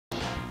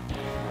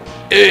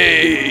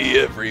Hey,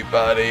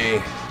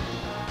 everybody.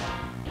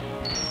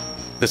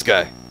 This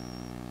guy.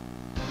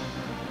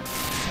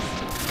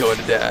 Going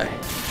to die.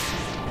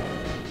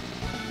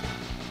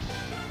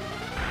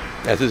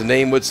 As his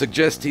name would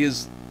suggest, he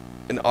is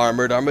an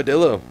armored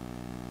armadillo.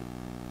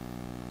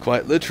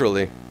 Quite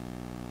literally.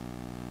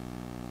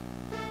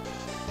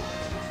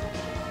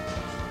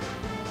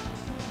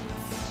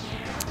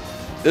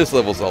 This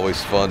level's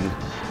always fun.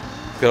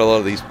 It's got a lot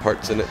of these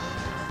parts in it.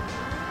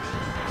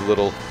 The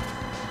little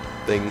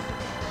thing.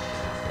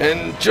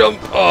 And jump!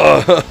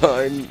 Oh,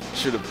 I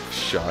should have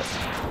shot.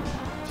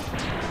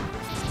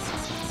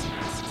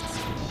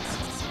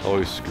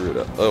 Always screw it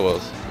up. Oh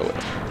well. Oh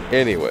well.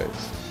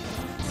 Anyways.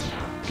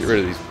 Get rid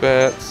of these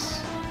bats.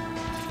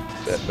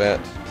 That bat.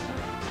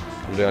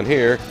 Come down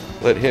here.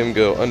 Let him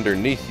go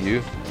underneath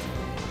you.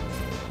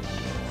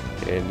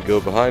 And go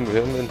behind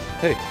him and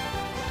hey.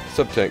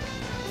 Sub-tank.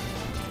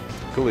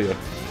 Coolio.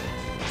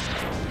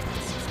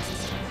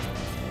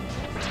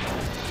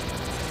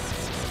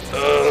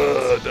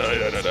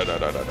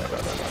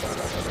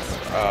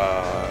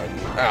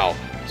 Ow.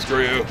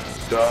 Screw you.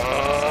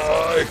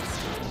 Die.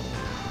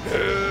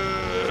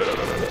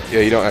 Yeah,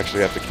 you don't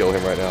actually have to kill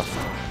him right now.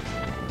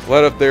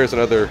 What if there's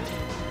another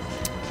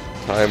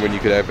time when you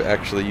could have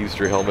actually used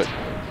your helmet?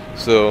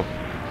 So,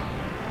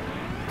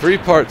 3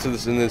 parts of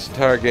this in this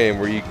entire game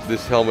where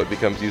this helmet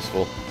becomes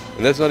useful.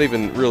 And that's not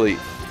even really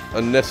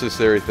a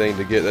necessary thing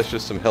to get. That's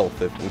just some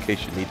health in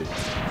case you need it.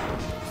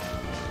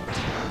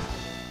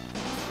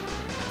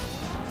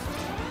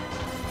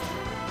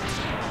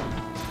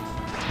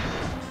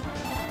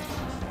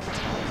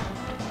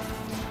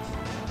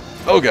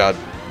 Oh god.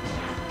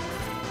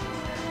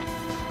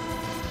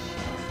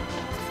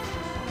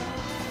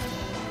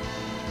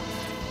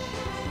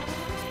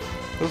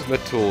 Those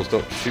med tools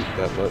don't shoot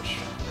that much.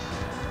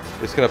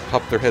 They're just gonna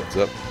pop their heads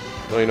up.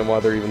 I don't even know why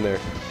they're even there.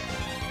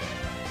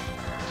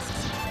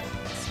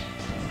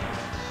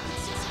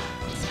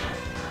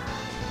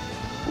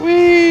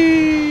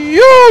 Whee!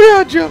 Oh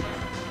yeah, jump!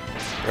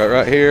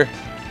 Right here.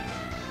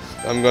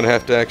 I'm gonna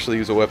have to actually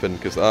use a weapon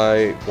because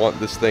I want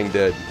this thing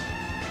dead.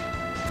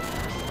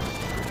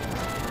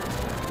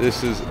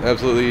 This is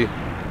absolutely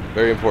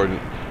very important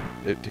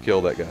to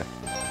kill that guy.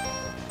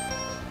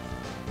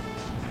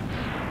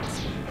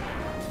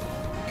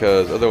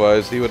 Because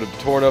otherwise he would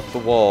have torn up the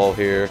wall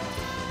here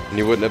and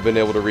you wouldn't have been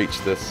able to reach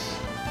this.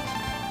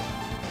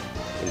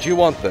 And you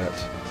want that.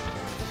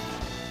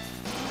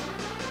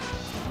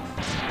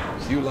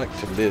 Because you like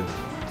to live.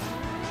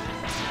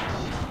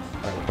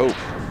 I would hope.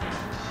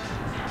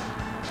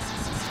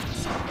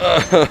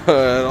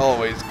 It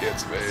always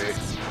gets me.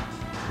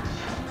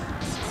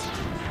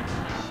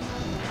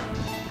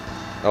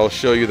 I'll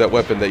show you that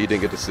weapon that you didn't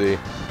get to see.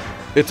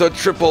 It's a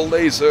triple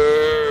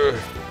laser!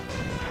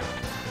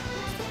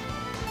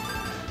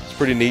 It's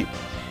pretty neat.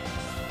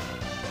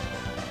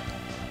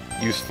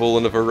 Useful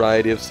in a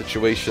variety of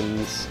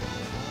situations.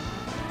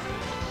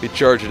 If you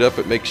charge it up,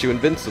 it makes you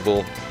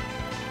invincible.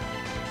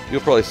 You'll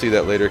probably see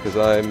that later, because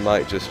I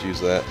might just use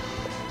that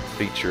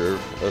feature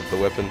of the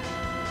weapon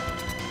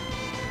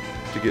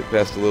to get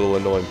past a little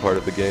annoying part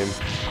of the game.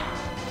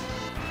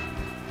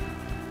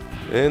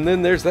 And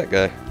then there's that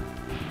guy.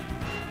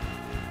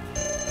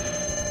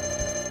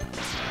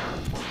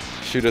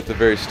 Shoot at the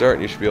very start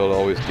and you should be able to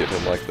always get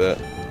him like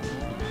that.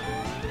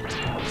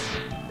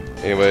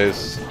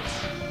 Anyways,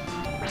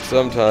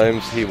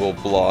 sometimes he will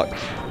block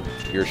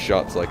your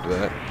shots like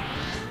that.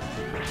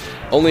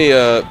 Only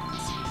a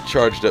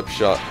charged up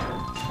shot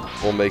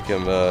will make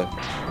him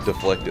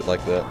deflect it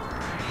like that.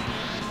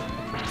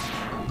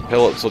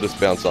 Pellets will just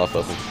bounce off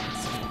of him.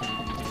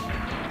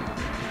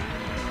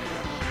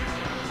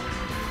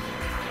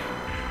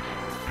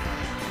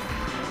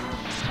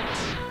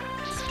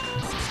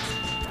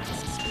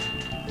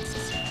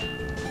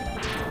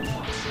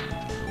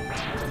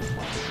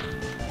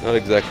 Not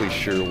exactly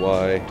sure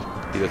why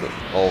he doesn't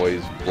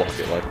always block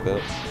it like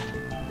that.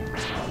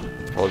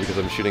 Probably because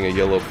I'm shooting a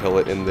yellow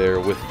pellet in there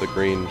with the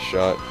green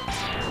shot.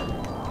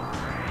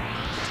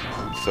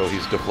 So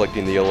he's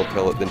deflecting the yellow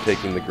pellet, then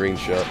taking the green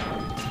shot.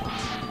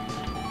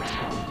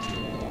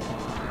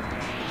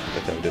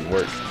 That time didn't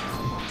work.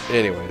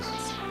 Anyways.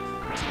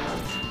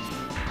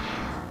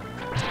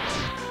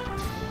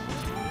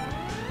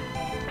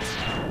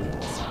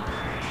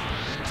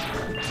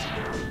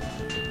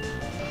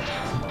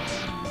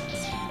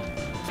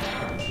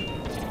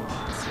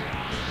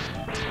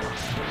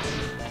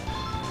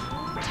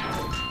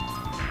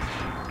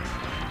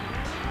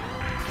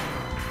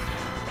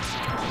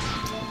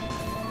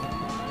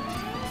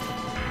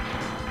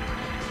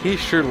 He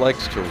sure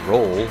likes to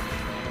roll.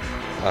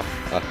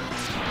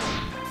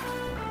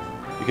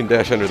 You can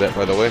dash under that,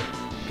 by the way,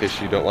 in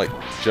case you don't like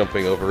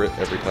jumping over it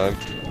every time.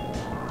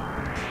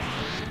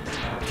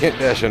 Can't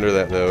dash under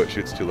that, though. It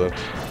shoots too low.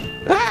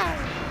 Ah!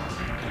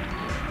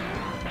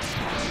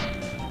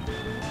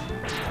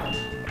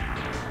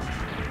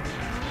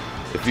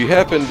 If you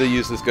happen to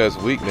use this guy's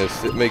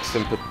weakness, it makes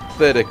him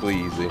pathetically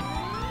easy.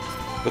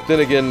 But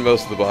then again,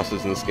 most of the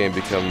bosses in this game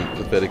become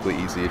pathetically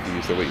easy if you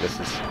use their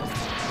weaknesses.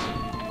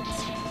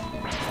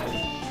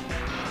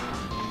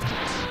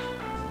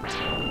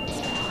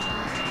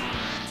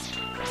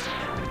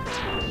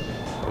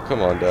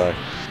 come on, die.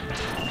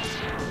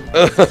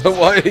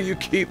 Why do you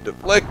keep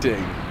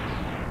deflecting?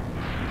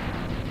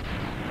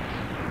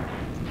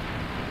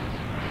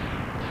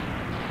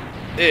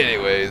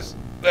 Anyways,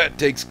 that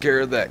takes care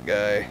of that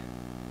guy.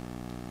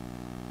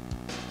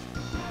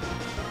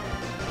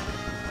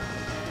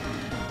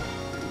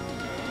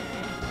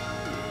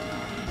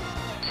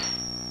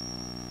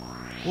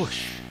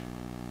 Whoosh.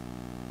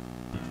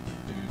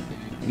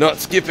 Not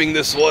skipping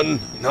this one.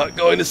 Not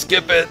going to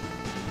skip it.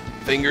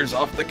 Fingers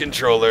off the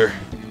controller.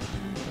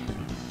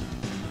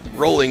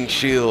 Rolling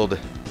shield.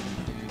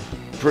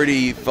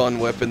 Pretty fun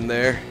weapon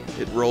there.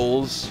 It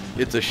rolls.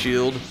 It's a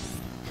shield.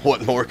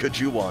 What more could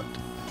you want?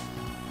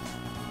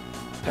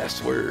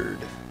 Password.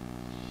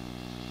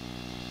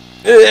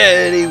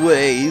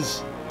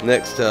 Anyways,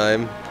 next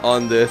time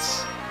on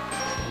this,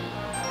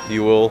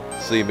 you will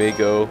see me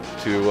go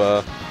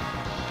to,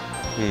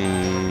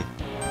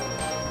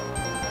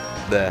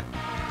 there.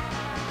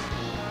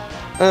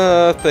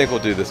 I think we'll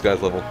do this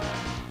guy's level.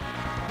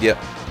 Yep.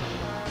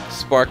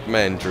 Spark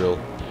Mandrill.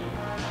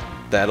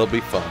 That'll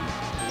be fun.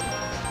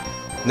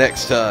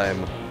 Next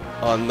time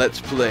on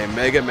Let's Play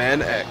Mega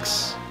Man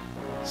X.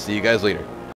 See you guys later.